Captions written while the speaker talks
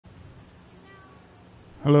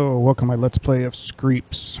Hello, welcome to my Let's Play of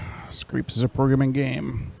Screeps. Screeps is a programming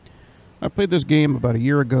game. I played this game about a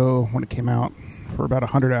year ago when it came out for about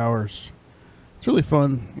 100 hours. It's really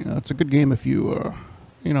fun. It's a good game if you,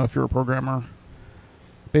 if you're a programmer.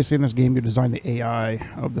 Basically, in this game, you design the AI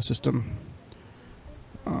of the system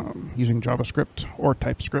using JavaScript or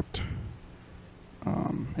TypeScript.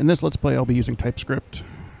 In this Let's Play, I'll be using TypeScript.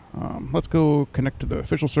 Let's go connect to the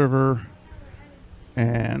official server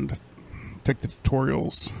and take the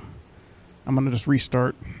tutorials. I'm going to just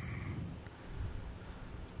restart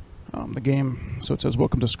the game. So it says,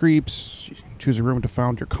 welcome to Screeps. Choose a room to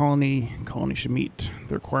found your colony. Colony should meet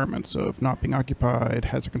the requirements of not being occupied,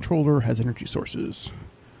 has a controller, has energy sources.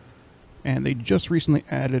 And they just recently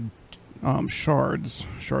added shards.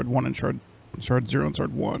 Shard 1 and Shard 0 and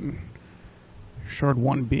Shard 1. Shard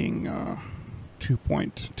 1 being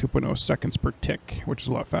 2.0 seconds per tick, which is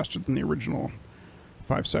a lot faster than the original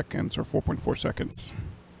 5 seconds or 4.4 seconds.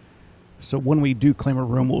 So when we do claim a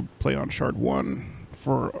room, we'll play on Shard 1.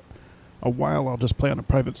 For a while, I'll just play on a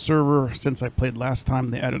private server. Since I played last time,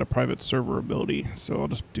 they added a private server ability, so I'll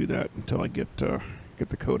just do that until I get the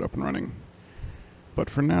code up and running. But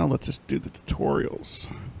for now, let's just do the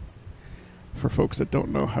tutorials for folks that don't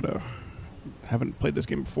know haven't played this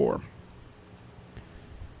game before.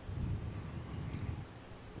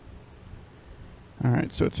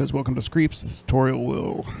 Alright, so it says, welcome to Screeps. This tutorial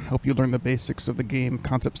will help you learn the basics of the game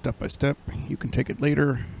concept step by step. You can take it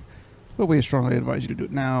later, but we strongly advise you to do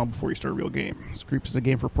it now before you start a real game. Screeps is a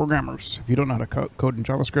game for programmers. If you don't know how to code in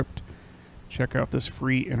JavaScript, check out this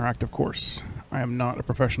free interactive course. I am not a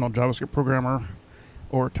professional JavaScript programmer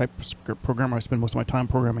or TypeScript programmer. I spend most of my time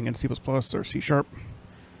programming in C++ or C#,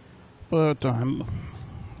 but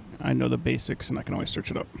I know the basics and I can always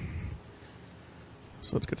search it up.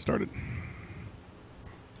 So let's get started.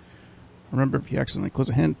 Remember, if you accidentally close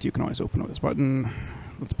a hint, you can always open it with this button.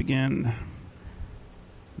 Let's begin.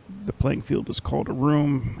 The playing field is called a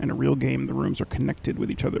room. In a real game, the rooms are connected with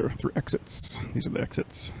each other through exits. These are the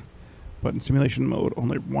exits. But in simulation mode,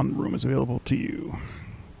 only one room is available to you.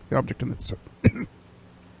 The object in the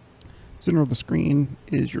center of the screen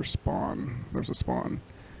is your spawn. There's a spawn.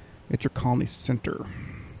 It's your colony center.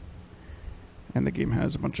 And the game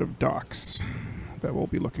has a bunch of docks that we'll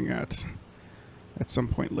be looking at some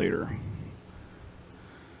point later.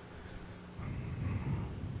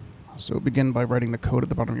 So begin by writing the code at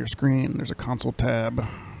the bottom of your screen. There's a console tab,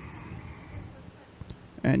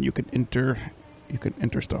 and you can enter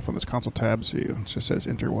stuff on this console tab. So it just says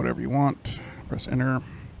enter whatever you want. Press enter.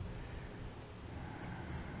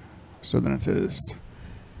 So then it says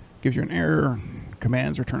gives you an error.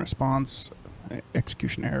 Commands return a response.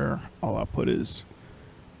 Execution error. All output is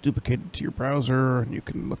duplicated to your browser, and you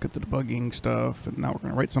can look at the debugging stuff. And now we're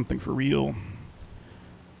going to write something for real.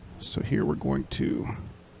 So here we're going to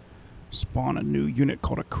spawn a new unit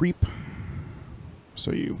called a creep.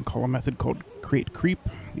 So you call a method called create creep.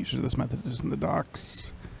 Usually this method is in the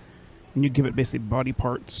docs, and you give it basically body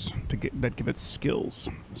parts that give it skills.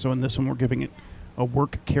 So in this one, we're giving it a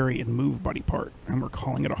work, carry, and move body part, and we're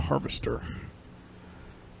calling it a harvester.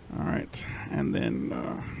 All right, and then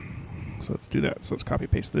so let's do that. So let's copy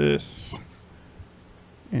paste this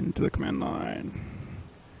into the command line.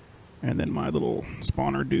 And then my little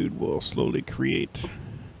spawner dude will slowly create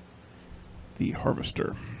the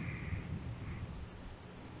harvester.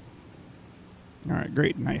 Alright,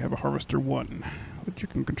 great. Now you have a harvester 1, which you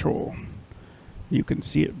can control. You can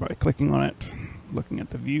see it by clicking on it, looking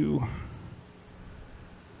at the view.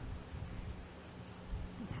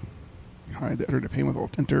 Hide the editor pane with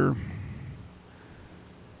Alt-Enter.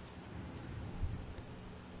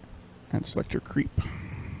 And select your creep.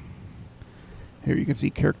 Here you can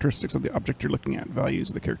see characteristics of the object you're looking at, values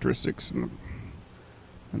of the characteristics, and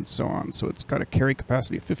so on. So it's got a carry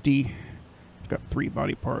capacity of 50. It's got 3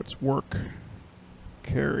 body parts: work,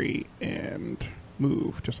 carry, and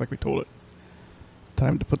move, just like we told it.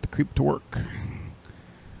 Time to put the creep to work.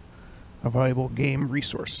 A valuable game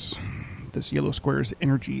resource. This yellow square is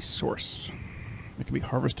energy source. It can be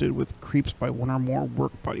harvested with creeps by 1 or more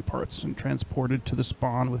work body parts and transported to the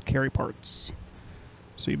spawn with carry parts.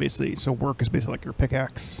 So work is basically like your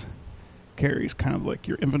pickaxe. Carry is kind of like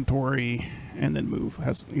your inventory, and then move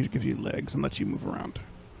usually gives you legs and lets you move around.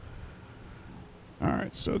 All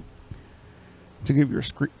right, so to give your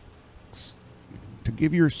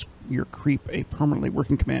creep a permanently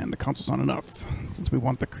working command, the console's not enough, since we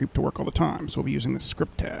want the creep to work all the time. So we'll be using the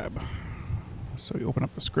script tab. So you open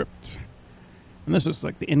up the script. And this is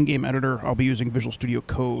like the in-game editor. I'll be using Visual Studio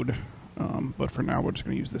Code, but for now we're just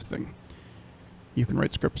going to use this thing. You can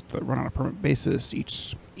write scripts that run on a permanent basis,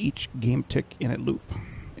 each game tick in a loop.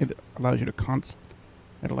 It allows you to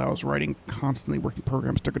It allows writing constantly working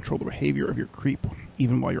programs to control the behavior of your creep,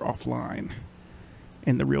 even while you're offline.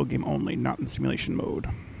 In the real game only, not in simulation mode.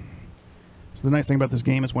 So the nice thing about this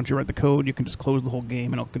game is once you write the code, you can just close the whole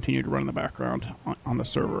game and it'll continue to run in the background on the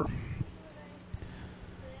server.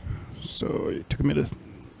 So to commit a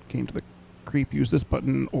game to the creep, use this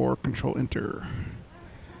button or Control Enter.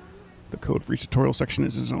 The code for each tutorial section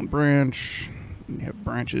is its own branch. And you have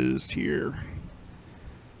branches here.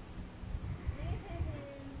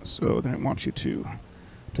 So then it wants you to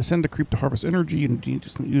send a creep to harvest energy. You need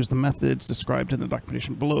to use the methods described in the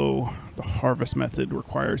documentation below. The harvest method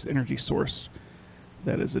requires the energy source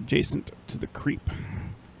that is adjacent to the creep.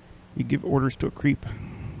 You give orders to a creep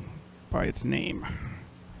by its name.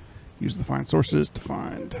 Use the find sources to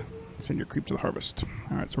send your creep to the harvest.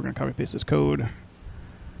 Alright, so we're going to copy paste this code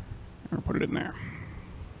and put it in there.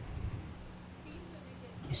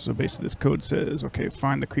 So basically this code says, okay,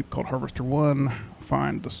 find the creep called harvester1,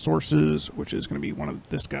 find the sources, which is going to be one of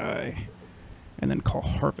this guy, and then call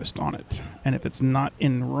harvest on it. And if it's not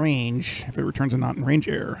in range, if it returns a not in range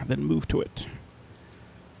error, then move to it.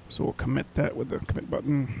 So we'll commit that with the commit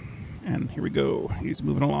button, and here we go. He's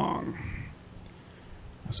moving along.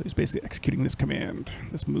 So he's basically executing this command,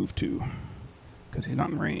 this move to, because he's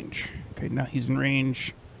not in range. Okay, now he's in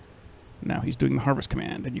range. Now he's doing the harvest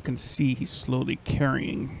command, and you can see he's slowly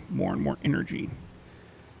carrying more and more energy.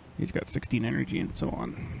 He's got 16 energy and so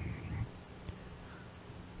on.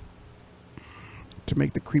 To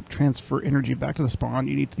make the creep transfer energy back to the spawn,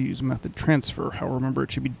 you need to use method transfer. However, remember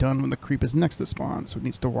it should be done when the creep is next to spawn, so it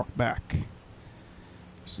needs to walk back.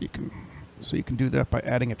 So you can do that by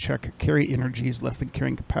adding a check. Carry energy is less than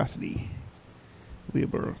carrying capacity. We'll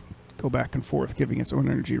be able to go back and forth, giving its own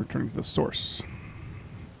energy, returning to the source.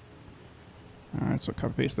 Alright, so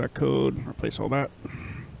copy paste that code, replace all that.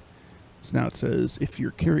 So now it says if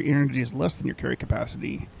your carry energy is less than your carry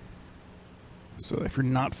capacity, so if you're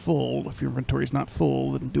not full, if your inventory is not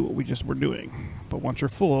full, then do what we just were doing. But once you're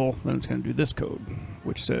full, then it's going to do this code,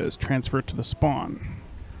 which says transfer it to the spawn.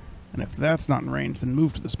 And if that's not in range, then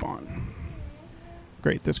move to the spawn.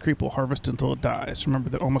 Great, this creep will harvest until it dies. Remember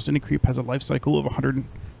that almost any creep has a life cycle of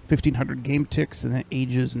 1,500 game ticks, and then it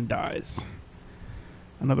ages and dies.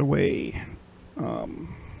 Another way,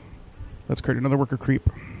 let's create another worker creep.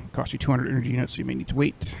 Cost you 200 energy units, so you may need to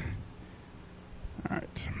wait.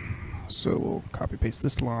 Alright, so we'll copy paste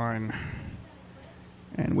this line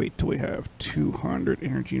and wait till we have 200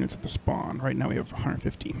 energy units at the spawn. Right now we have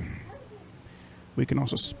 150. We can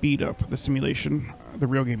also speed up the simulation. The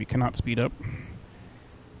real game you cannot speed up.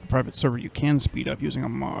 The private server you can speed up using a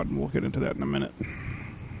mod, and we'll get into that in a minute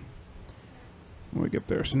when we get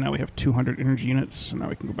there. So now we have 200 energy units, so now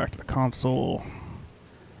we can go back to the console,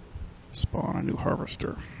 spawn a new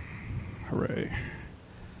harvester. Hooray.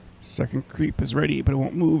 Second creep is ready, but it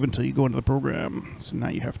won't move until you go into the program. So now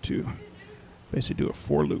you have to basically do a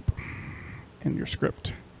for loop in your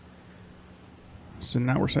script. So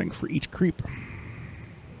now we're saying for each creep.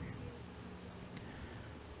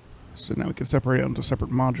 So now we can separate it into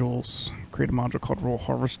separate modules, create a module called roll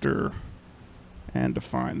harvester, and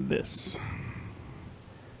define this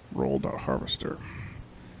roll.harvester.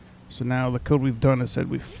 So now the code we've done is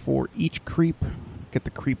said for each creep, get the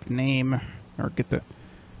creep name, or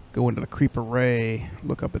go into the creep array,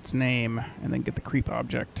 look up its name, and then get the creep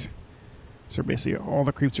object. So basically all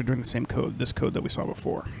the creeps are doing the same code, this code that we saw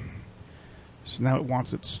before. So now it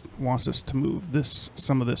wants us to move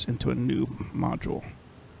some of this into a new module.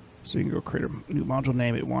 So you can go create a new module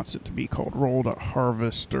name. It wants it to be called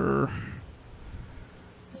roll.harvester.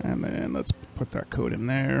 And then let's put that code in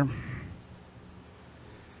there.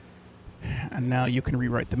 And now you can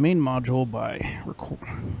rewrite the main module by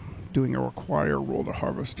doing a require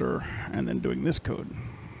roll.harvester and then doing this code.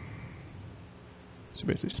 So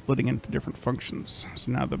basically splitting into different functions.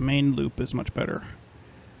 So now the main loop is much better.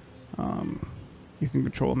 You can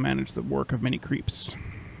control and manage the work of many creeps.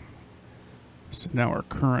 So now our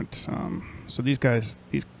current, so these guys,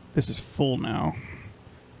 this is full now.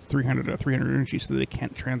 300 energy, so they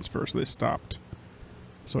can't transfer, so they stopped.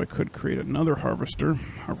 So I could create another harvester,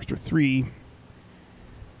 harvester 3.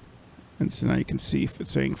 And so now you can see if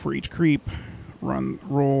it's saying for each creep, run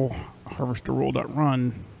roll harvester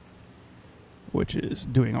roll.run, which is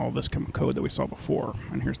doing all this code that we saw before.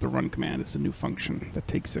 And here's the run command. It's a new function that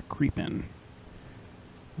takes a creep in.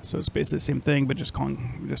 So it's basically the same thing, but just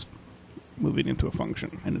moving into a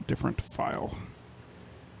function in a different file.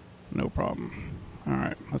 No problem.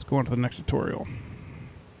 Alright, let's go on to the next tutorial.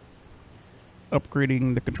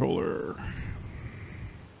 Upgrading the controller.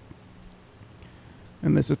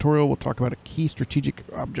 In this tutorial, we'll talk about a key strategic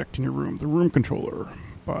object in your room, the room controller.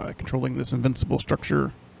 by controlling this invincible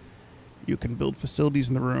structure. You can build facilities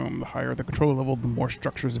in the room. The higher the controller level, the more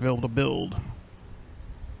structures available to build.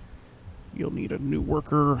 You'll need a new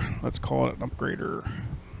worker. Let's call it an upgrader.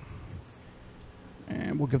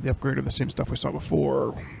 And we'll give the upgrader the same stuff we saw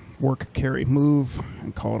before. Work, carry, move,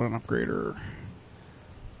 and call it an upgrader.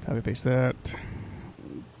 Copy paste that.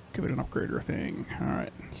 Give it an upgrader thing.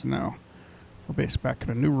 Alright, so now we're based back in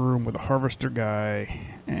a new room with a harvester guy,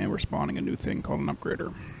 and we're spawning a new thing called an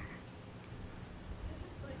upgrader.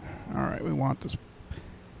 Alright, we want this.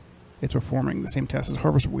 It's performing the same task as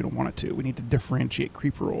harvester, but we don't want it to. We need to differentiate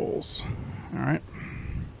creep roles. Alright.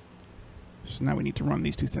 So now we need to run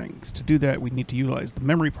these two things. To do that, we need to utilize the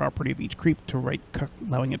memory property of each creep to write,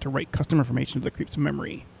 allowing it to write custom information to the creep's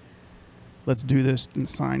memory. Let's do this and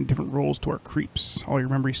assign different roles to our creeps. All your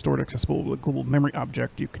memory stored accessible with a global memory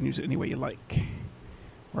object. You can use it any way you like.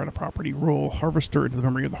 Write a property role harvester into the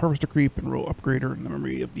memory of the harvester creep and role upgrader in the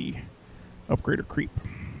memory of the upgrader creep.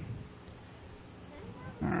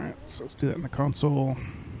 Alright, so let's do that in the console.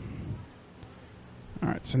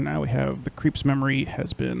 Alright, so now we have the creep's memory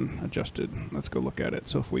has been adjusted. Let's go look at it.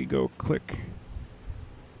 So if we go click,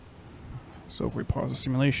 so if we pause the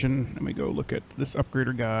simulation and we go look at this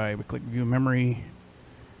upgrader guy, we click view memory,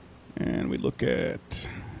 and we look at,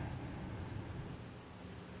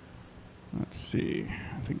 let's see,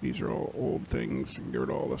 I think these are all old things. I can get rid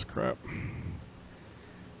of all this crap.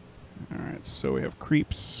 Alright, so we have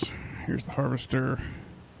creeps. Here's the harvester.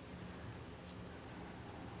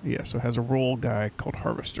 Yeah, so it has a role guy called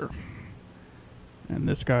harvester. And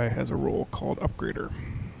this guy has a role called upgrader.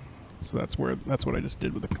 So that's what I just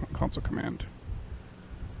did with the console command.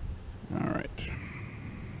 Alright.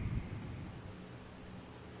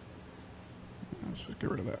 Let's just get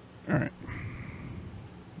rid of that. Alright.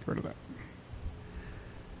 Get rid of that.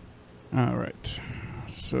 Alright.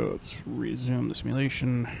 So let's resume the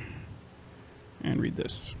simulation and read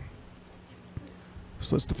this.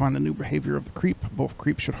 So let's define the new behavior of the creep. Both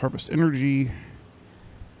creeps should harvest energy,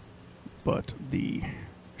 but the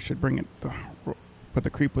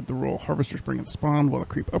creep with the role harvesters bring it to spawn, while the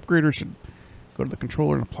creep upgrader should go to the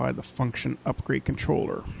controller and apply the function upgrade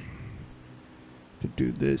controller. To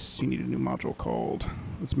do this, you need a new module called,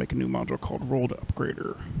 let's make a new module called role to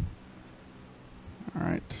upgrader.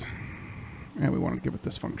 Alright, and we want to give it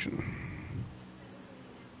this function.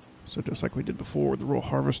 So just like we did before with the role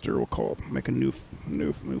harvester, we'll make a new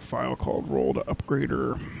file called role to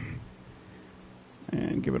upgrader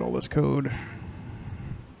and give it all this code.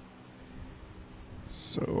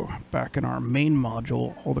 So back in our main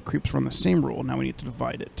module, all the creeps run the same role. Now we need to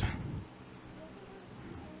divide it.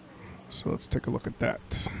 So let's take a look at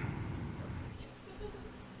that.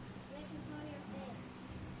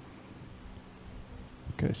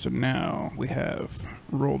 Okay, so now we have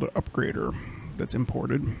role to upgrader that's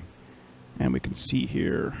imported. And we can see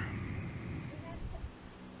here,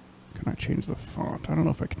 can I change the font? I don't know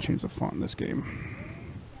if I can change the font in this game.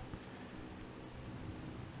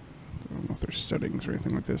 I don't know if there's settings or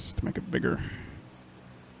anything like this to make it bigger.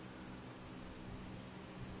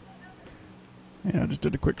 Yeah, I just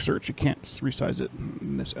did a quick search. You can't resize it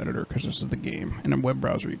in this editor because this is the game. In a web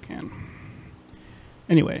browser you can.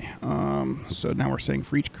 Anyway, so now we're saying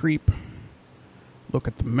for each creep, look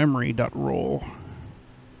at the memory.role.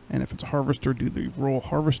 And if it's a harvester, do the role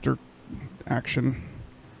harvester action.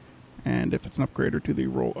 And if it's an upgrader, do the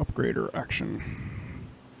role upgrader action.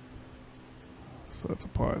 So let's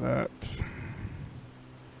apply that.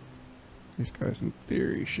 These guys, in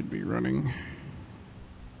theory, should be running.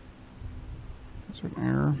 Is there an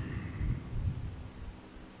error?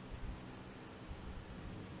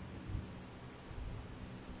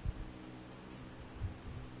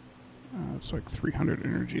 It's like 300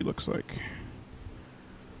 energy, looks like.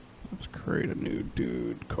 Let's create a new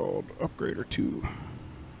dude called Upgrader 2.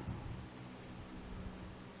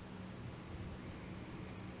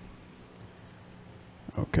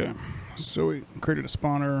 Okay, so we created a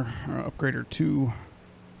spawner, Upgrader 2.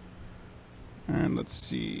 And let's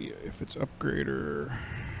see if it's Upgrader.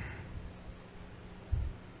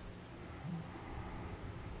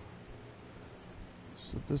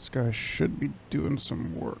 So this guy should be doing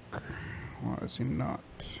some work. Why is he not?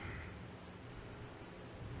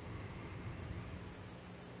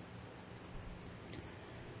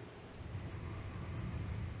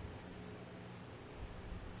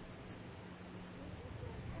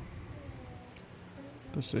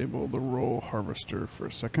 Disable the role harvester for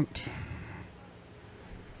a second.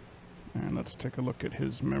 And let's take a look at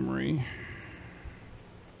his memory.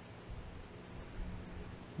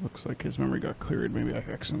 Looks like his memory got cleared. Maybe I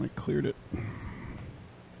accidentally cleared it.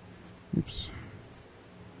 Oops.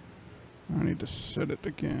 I need to set it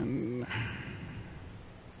again.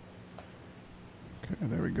 Okay,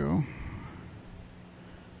 there we go.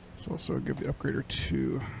 Let's also give the upgrader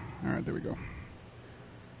 2. Alright, there we go.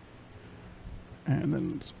 And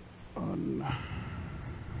then let's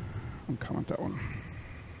uncomment that one.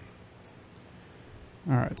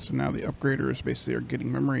 Alright, so now the upgraders basically are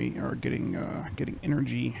getting memory, or getting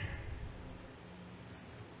energy. I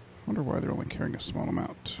wonder why they're only carrying a small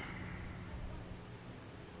amount.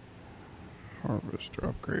 Harvester,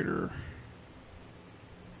 upgrader.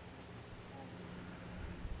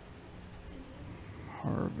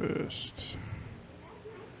 Harvest.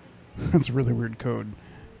 That's really weird code.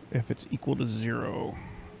 If it's equal to 0,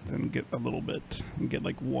 then get a little bit and get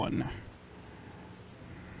like 1.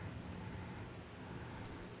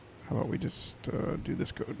 How about we just do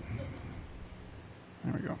this code?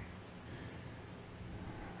 There we go.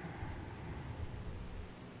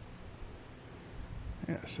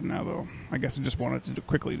 Yeah, so now though, I guess I just wanted to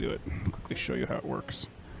quickly show you how it works.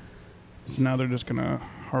 So now they're just gonna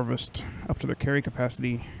harvest up to their carry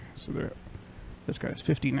capacity. So this guy's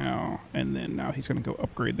 50 now, and then now he's gonna go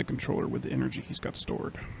upgrade the controller with the energy he's got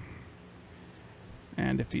stored.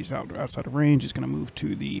 And if he's outside of range, he's gonna move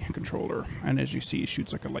to the controller. And as you see, he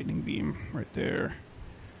shoots like a lightning beam right there.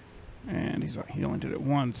 And he only did it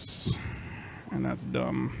once, and that's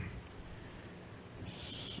dumb.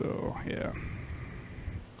 So yeah.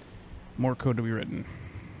 More code to be written.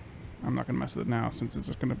 I'm not going to mess with it now since it's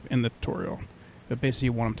just going to end the tutorial. But basically,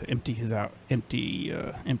 you want him to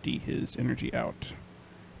empty his energy out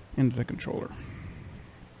into the controller.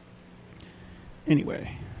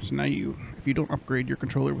 Anyway, so now if you don't upgrade your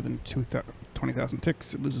controller within 20,000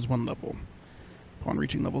 ticks, it loses 1 level. Upon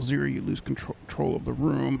reaching level 0, you lose control of the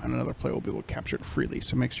room, and another player will be able to capture it freely.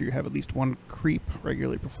 So make sure you have at least 1 creep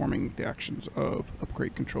regularly performing the actions of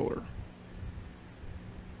upgrade controller.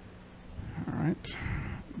 Alright,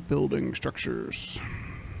 building structures.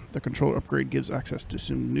 The controller upgrade gives access to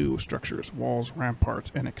some new structures, walls,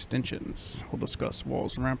 ramparts, and extensions. We'll discuss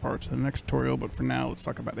walls and ramparts in the next tutorial, but for now, let's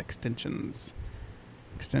talk about extensions.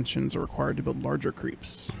 Extensions are required to build larger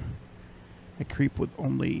creeps. A creep with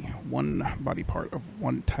only 1 body part of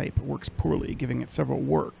 1 type works poorly. Giving it several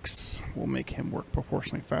works will make him work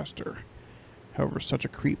proportionally faster. However, such a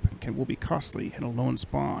creep will be costly, and a lone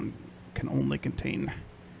spawn can only contain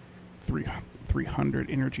 300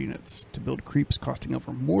 energy units. To build creeps costing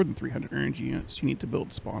over more than 300 energy units, you need to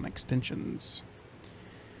build spawn extensions.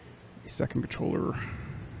 The second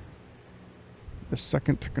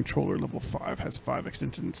controller level 5 has 5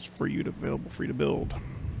 extensions available for you to build.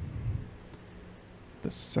 The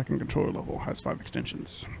second controller level has 5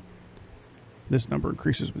 extensions. This number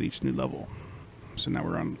increases with each new level. So now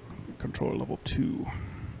we're on controller level 2.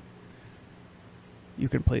 You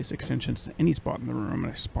can place extensions to any spot in the room,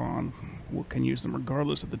 and a spawn can use them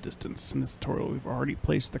regardless of the distance. In this tutorial, we've already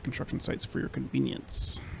placed the construction sites for your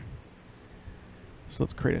convenience. So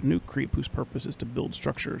let's create a new creep whose purpose is to build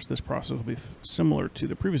structures. This process will be similar to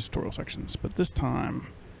the previous tutorial sections, but this time,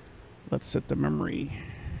 let's set the memory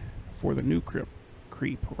for the new creep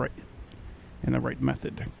right in the right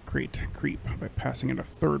method. Create creep by passing in a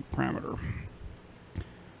 3rd parameter.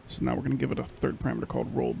 So now we're going to give it a 3rd parameter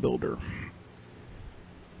called role builder.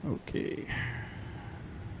 Okay.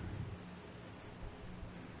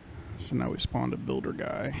 So now we spawned a builder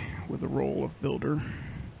guy with the role of builder.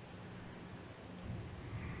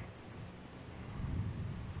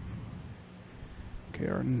 Okay,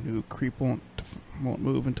 our new creep won't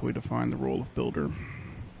move until we define the role of builder.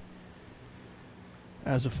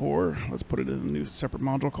 As before, let's put it in a new separate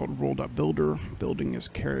module called role.builder. Building is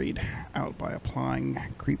carried out by applying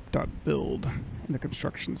creep.build in the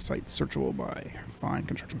construction site searchable by find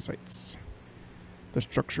construction sites. The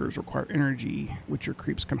structures require energy, which your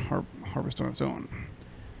creeps can harvest on its own.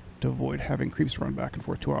 To avoid having creeps run back and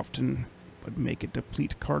forth too often, but make it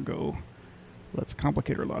deplete cargo, let's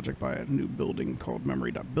complicate our logic by a new building called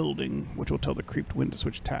memory.building, which will tell the creep when to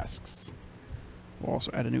switch tasks. We'll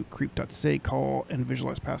also add a new creep.say call and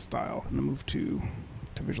visualize path style, and then move to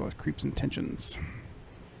visualize creep's intentions.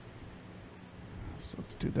 So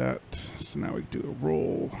let's do that. So now we do a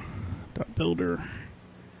role.builder.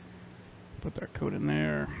 Put that code in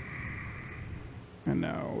there. And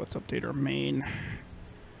now let's update our main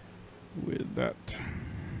with that.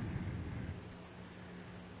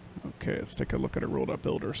 Okay, let's take a look at a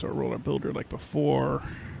role.builder. So a role.builder, like before,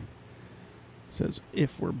 says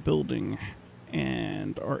if we're building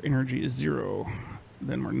and our energy is 0,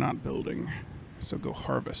 then we're not building. So go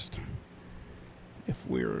harvest. If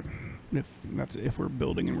we're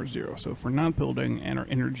building and we're 0. So if we're not building and our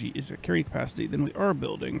energy is at carry capacity, then we are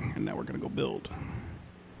building, and now we're going to go build.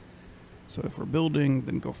 So if we're building,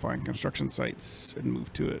 then go find construction sites and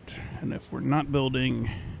move to it. And if we're not building,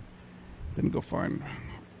 then go find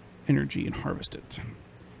energy and harvest it.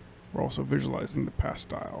 We're also visualizing the pass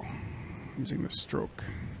style using this stroke,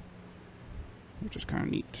 which is kind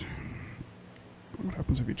of neat. What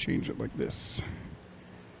happens if you change it like this?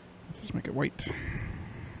 Let's just make it white.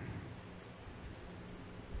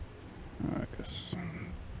 I guess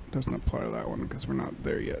it doesn't apply to that one because we're not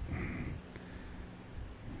there yet.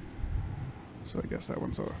 So I guess that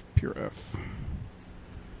one's a pure F.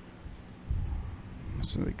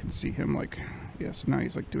 So you can see him like, yeah, so now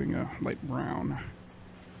he's like doing a light brown.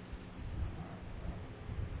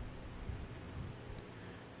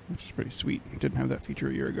 Which is pretty sweet. Didn't have that feature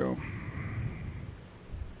a year ago.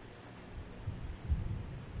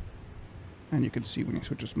 And you can see when he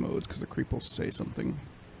switches modes because the creep will say something.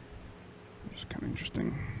 Which is kind of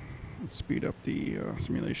interesting. Let's speed up the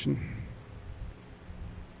simulation.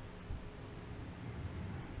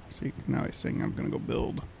 See, now he's saying I'm going to go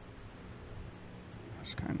build.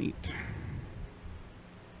 It's kind of neat.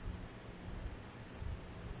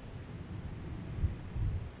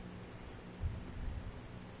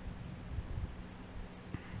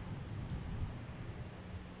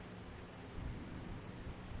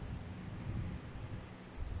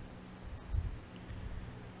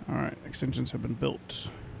 Alright, extensions have been built.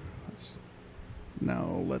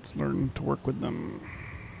 Now let's learn to work with them.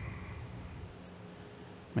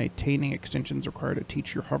 Maintaining extensions require to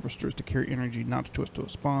teach your harvesters to carry energy not just to a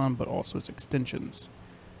spawn, but also its extensions.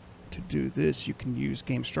 To do this, you can use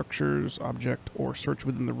game structures, object, or search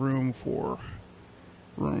within the room for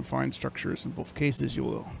room find structures. In both cases, you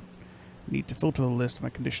will need to filter the list on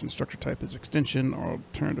the condition structure type as extension, or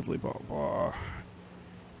alternatively blah blah,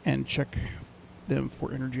 and check them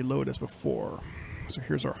for energy load as before. So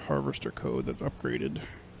here's our harvester code that's upgraded.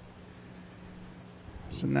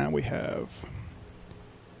 So now we have,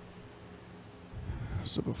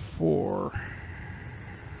 so before,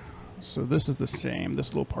 so this is the same, this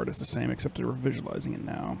little part is the same except that we're visualizing it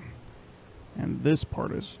now. And this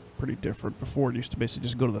part is pretty different. Before it used to basically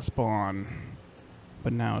just go to the spawn,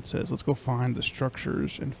 but now it says let's go find the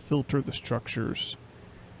structures and filter the structures,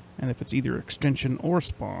 and if it's either extension or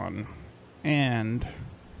spawn and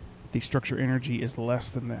the structure energy is less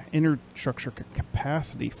than the inner structure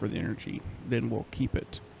capacity for the energy, then we'll keep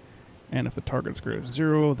it. And if the target is greater than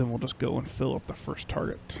 0, then we'll just go and fill up the first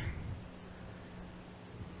target.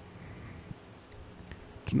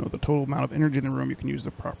 To know the total amount of energy in the room, you can use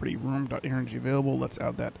the property room.energyAvailable. Let's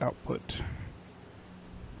add that output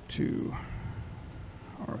to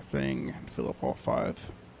our thing and fill up all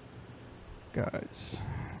 5 guys.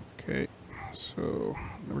 Okay, so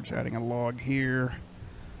we're just adding a log here.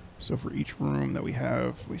 So for each room that we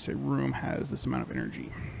have, we say room has this amount of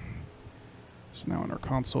energy. So now in our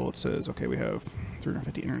console it says, okay, we have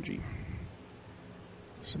 350 energy.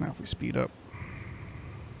 So now if we speed up,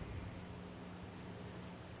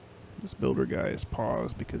 this builder guy is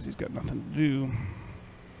paused because he's got nothing to do.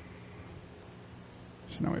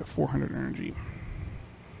 So now we have 400 energy.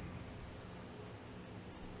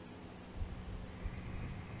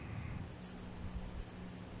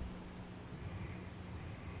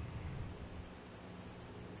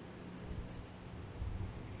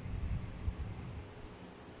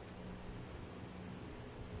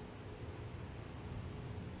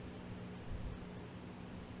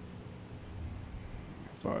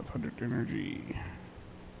 .500 energy.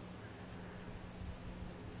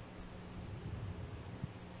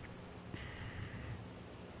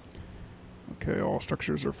 Okay, all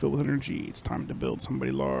structures are filled with energy. It's time to build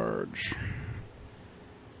somebody large.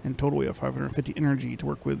 In total, we have 550 energy to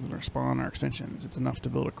work with in our spawn, our extensions. It's enough to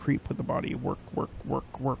build a creep with the body work. 4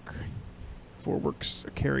 works,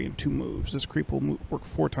 a carry, and 2 moves. This creep will work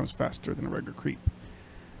 4 times faster than a regular creep.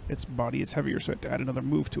 Its body is heavier, so I have to add another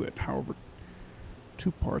move to it. However, 2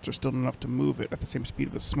 parts are still enough to move it at the same speed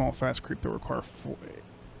of the small fast creep that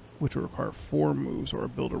which will require 4 moves or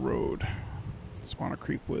build a road. Spawn a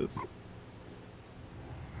creep with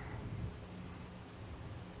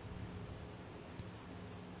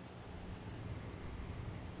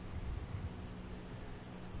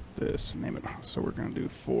this, name it. So we're going to do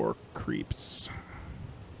 4 creeps.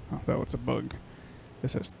 Oh, that was a bug.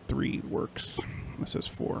 This has 3 works. This has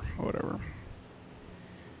 4, whatever.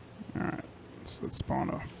 Alright. So let's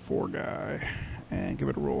spawn a 4 guy and give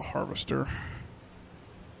it a roll harvester.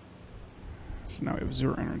 So now we have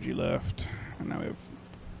 0 energy left, and now we have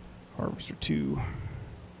harvester 2,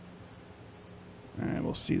 and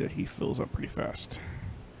we'll see that he fills up pretty fast.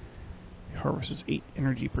 He harvests 8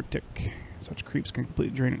 energy per tick. Such creeps can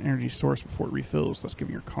completely drain an energy source before it refills, thus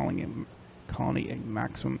giving your calling colony a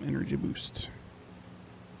maximum energy boost.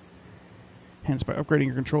 Hence, by upgrading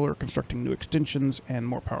your controller, constructing new extensions, and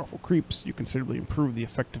more powerful creeps, you considerably improve the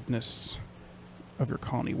effectiveness of your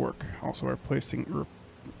colony work. Also, by replacing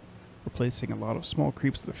a lot of small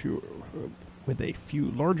creeps with a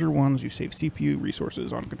few larger ones, you save CPU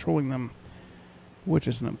resources on controlling them, which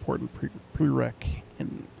is an important prereq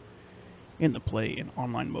in the play in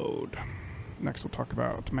online mode. Next, we'll talk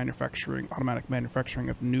about automatic manufacturing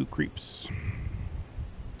of new creeps.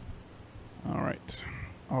 All right.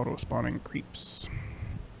 Auto-spawning creeps.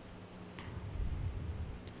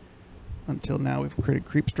 Until now, we've created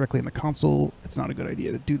creeps directly in the console. It's not a good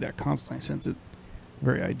idea to do that constantly, since the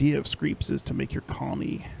very idea of Screeps is to make your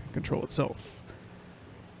colony control itself.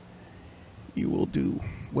 You will do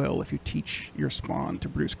well if you teach your spawn to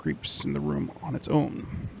produce creeps in the room on its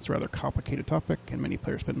own. It's a rather complicated topic, and many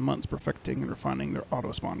players spend months perfecting and refining their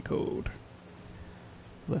auto-spawn code.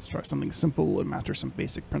 Let's try something simple and master some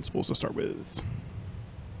basic principles to start with.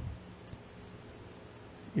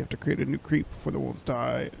 You have to create a new creep before they won't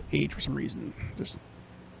age for some reason.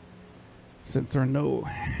 Since there are no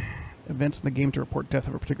events in the game to report death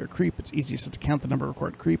of a particular creep, it's easiest to count the number of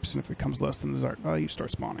required creeps, and if it becomes less than the desired value,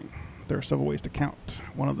 start spawning. There are several ways to count.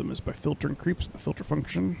 One of them is by filtering creeps with the filter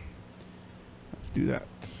function. Let's do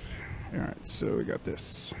that. Alright, so we got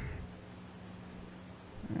this.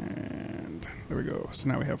 And there we go. So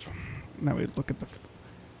now we look at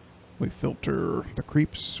we filter the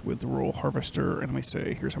creeps with the roll harvester, and we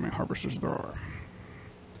say, here's how many harvesters there are.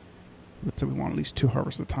 Let's say we want at least 2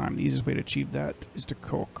 harvests at a time. The easiest way to achieve that is to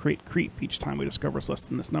call create creep each time we discover it's less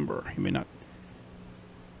than this number.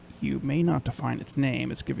 You may not define its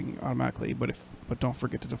name, it's giving automatically, but don't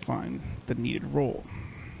forget to define the needed role.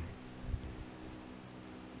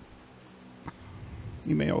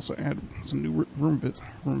 You may also add some new room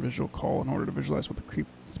visual call in order to visualize what the creep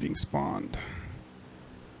is being spawned.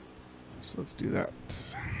 So let's do that.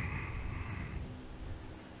 So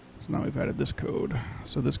now we've added this code.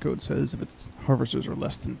 So this code says if its harvesters are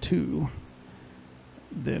less than 2,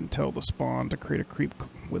 then tell the spawn to create a creep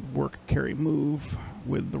with work, carry, move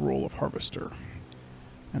with the role of harvester,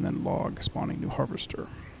 and then log spawning new harvester.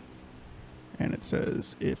 And it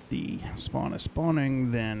says if the spawn is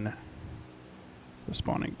spawning, then the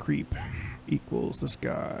spawning creep equals this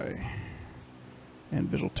guy, and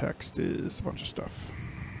visual text is a bunch of stuff.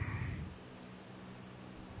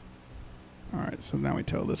 Alright, so now we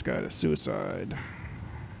tell this guy to suicide.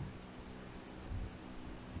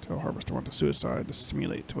 Tell harvester want to suicide to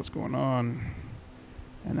simulate what's going on.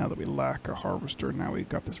 And now that we lack a harvester, now we've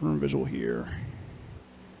got this room visual here.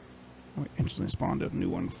 And we instantly spawned a new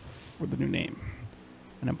one for the new name.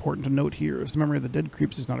 And important to note here is the memory of the dead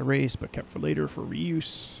creeps is not erased, but kept for later for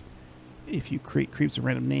reuse. If you create creeps with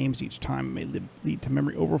random names each time, it may lead to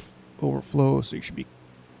memory overflow, so you should be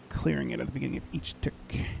clearing it at the beginning of each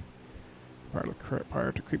tick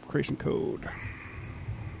prior to creep creation code.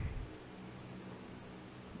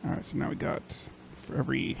 Alright, so now we got for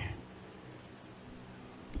every...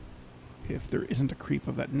 If there isn't a creep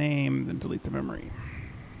of that name, then delete the memory.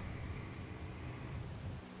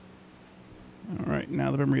 Alright,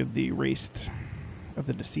 now the memory of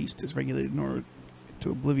the deceased is regulated in order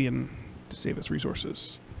to oblivion to save us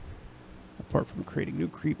resources. Apart from creating new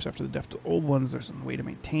creeps after the death of old ones, there's a way to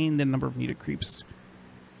maintain the number of needed creeps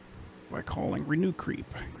by calling renew creep.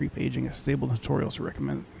 Creep aging is stable tutorial, so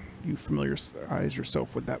recommend you familiarize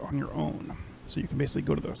yourself with that on your own. So you can basically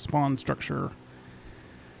go to the spawn structure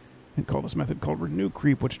and call this method called renew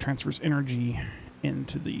creep, which transfers energy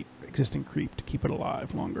into the existing creep to keep it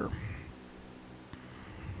alive longer.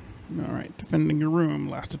 Alright, defending your room,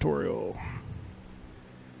 last tutorial.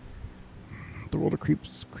 The world of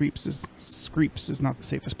Screeps is not the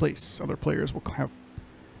safest place. Other players will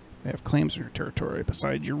have claims on your territory.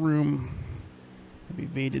 Besides your room, you'll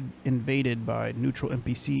be invaded by neutral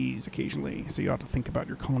NPCs occasionally, so you ought to think about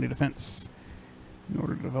your colony defense in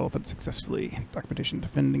order to develop it successfully. Documentation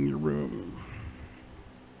defending your room.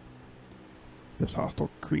 This hostile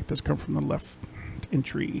creep has come from the left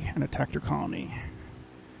entry and attacked your colony.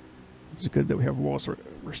 It's good that we have walls to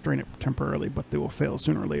restrain it temporarily, but they will fail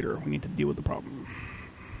sooner or later. We need to deal with the problem.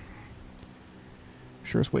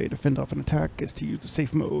 Surest way to fend off an attack is to use the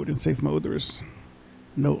safe mode. In safe mode, there's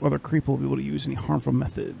no other creep will be able to use any harmful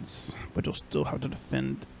methods, but you'll still have to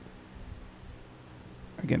defend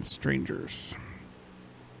against strangers.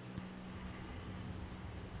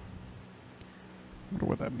 I wonder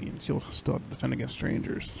what that means. You'll still have to defend against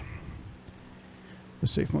strangers. The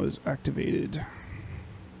safe mode is activated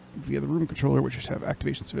via the room controller, which just have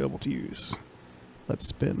activations available to use. Let's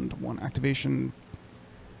spend one activation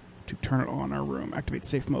to turn it on our room. Activate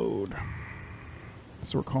safe mode.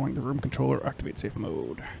 So we're calling the room controller activate safe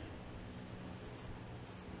mode.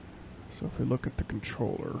 So if we look at the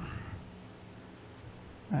controller,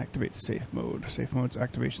 activate safe mode. Safe mode's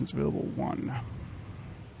activation's available 1.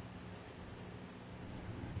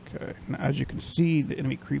 Okay, now as you can see, the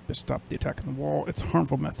enemy creep has stopped the attack on the wall. Its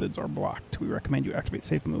harmful methods are blocked. We recommend you activate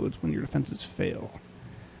safe modes when your defenses fail.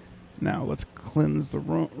 Now let's cleanse the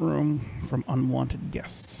room from unwanted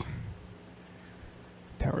guests.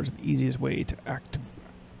 Towers are the easiest way to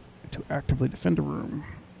actively defend a room.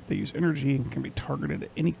 They use energy and can be targeted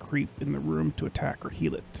at any creep in the room to attack or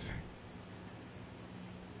heal it.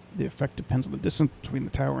 The effect depends on the distance between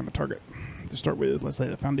the tower and the target. To start with, let's lay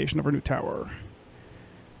the foundation of our new tower.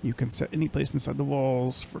 You can set any place inside the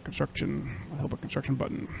walls for construction with the help of a construction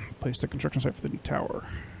button. Place the construction site for the new tower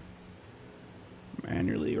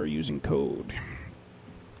manually or using code.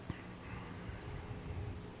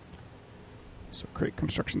 So create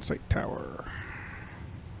construction site tower.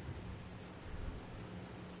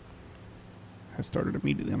 Has started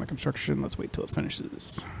immediately on the construction. Let's wait till it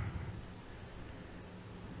finishes.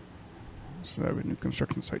 So I have a new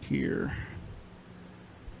construction site here.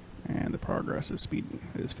 And the progress is speed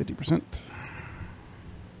is 50%.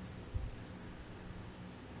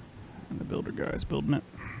 And the builder guy is building it.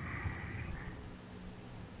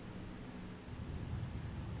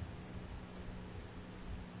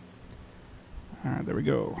 Alright, there we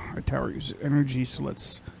go. Our tower uses energy, so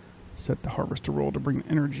let's set the harvester roll to bring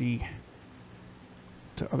energy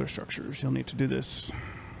to other structures. You'll need to do this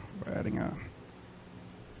by adding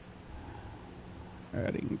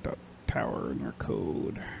 .tower in your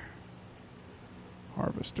code.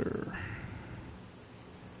 Harvester.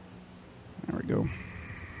 There we go.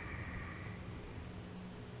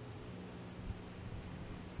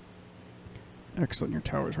 Excellent, your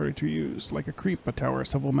tower is ready to use. Like a creep, a tower has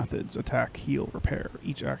several methods: attack, heal, repair.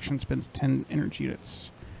 Each action spends 10 energy units.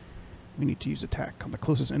 We need to use attack on the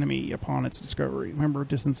closest enemy upon its discovery. Remember,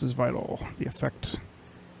 distance is vital. The effect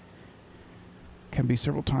can be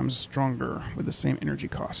several times stronger with the same energy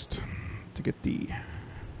cost. To get the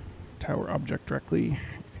tower object directly,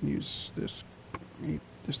 you can use this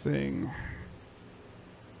thing.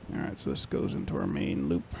 Alright, so this goes into our main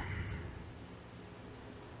loop.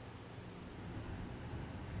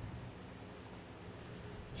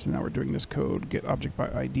 So now we're doing this code, get object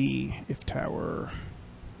by ID, if tower,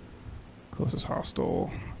 closest hostile,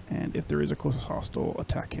 and if there is a closest hostile,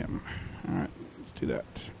 attack him. Alright, let's do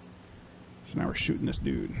that. So now we're shooting this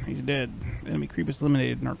dude. He's dead. Enemy creep is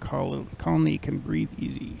eliminated and our colony can breathe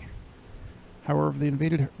easy. However, if the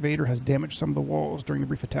invader has damaged some of the walls during the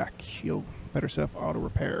brief attack, you'll better set up auto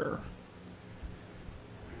repair.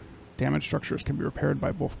 Damaged structures can be repaired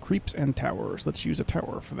by both creeps and towers. Let's use a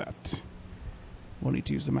tower for that. We'll need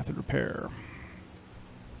to use the method repair.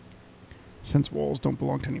 Since walls don't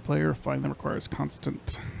belong to any player, finding them requires the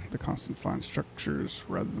constant find structures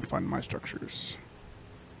rather than find my structures.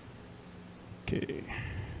 Okay.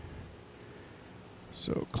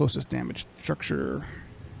 So closest damaged structure,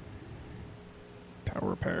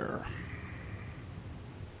 tower repair.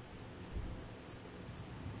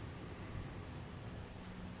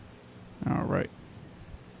 All right.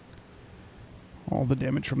 All the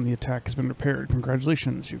damage from the attack has been repaired.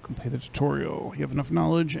 Congratulations, you completed the tutorial. You have enough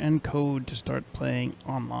knowledge and code to start playing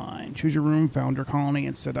online. Choose your room, found your colony,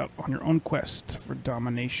 and set out on your own quest for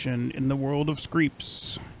domination in the world of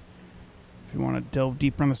Screeps. If you want to delve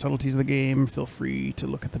deeper on the subtleties of the game, feel free to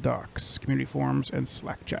look at the docs, community forums, and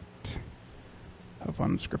Slack chat. Have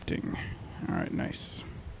fun scripting. Alright, nice.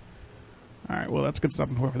 Alright, well that's good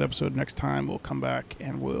stopping point for the episode. Next time we'll come back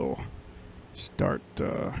and we'll start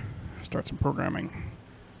some programming.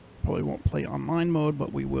 Probably won't play online mode,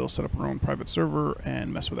 but we will set up our own private server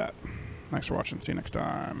and mess with that. Thanks for watching. See you next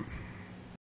time.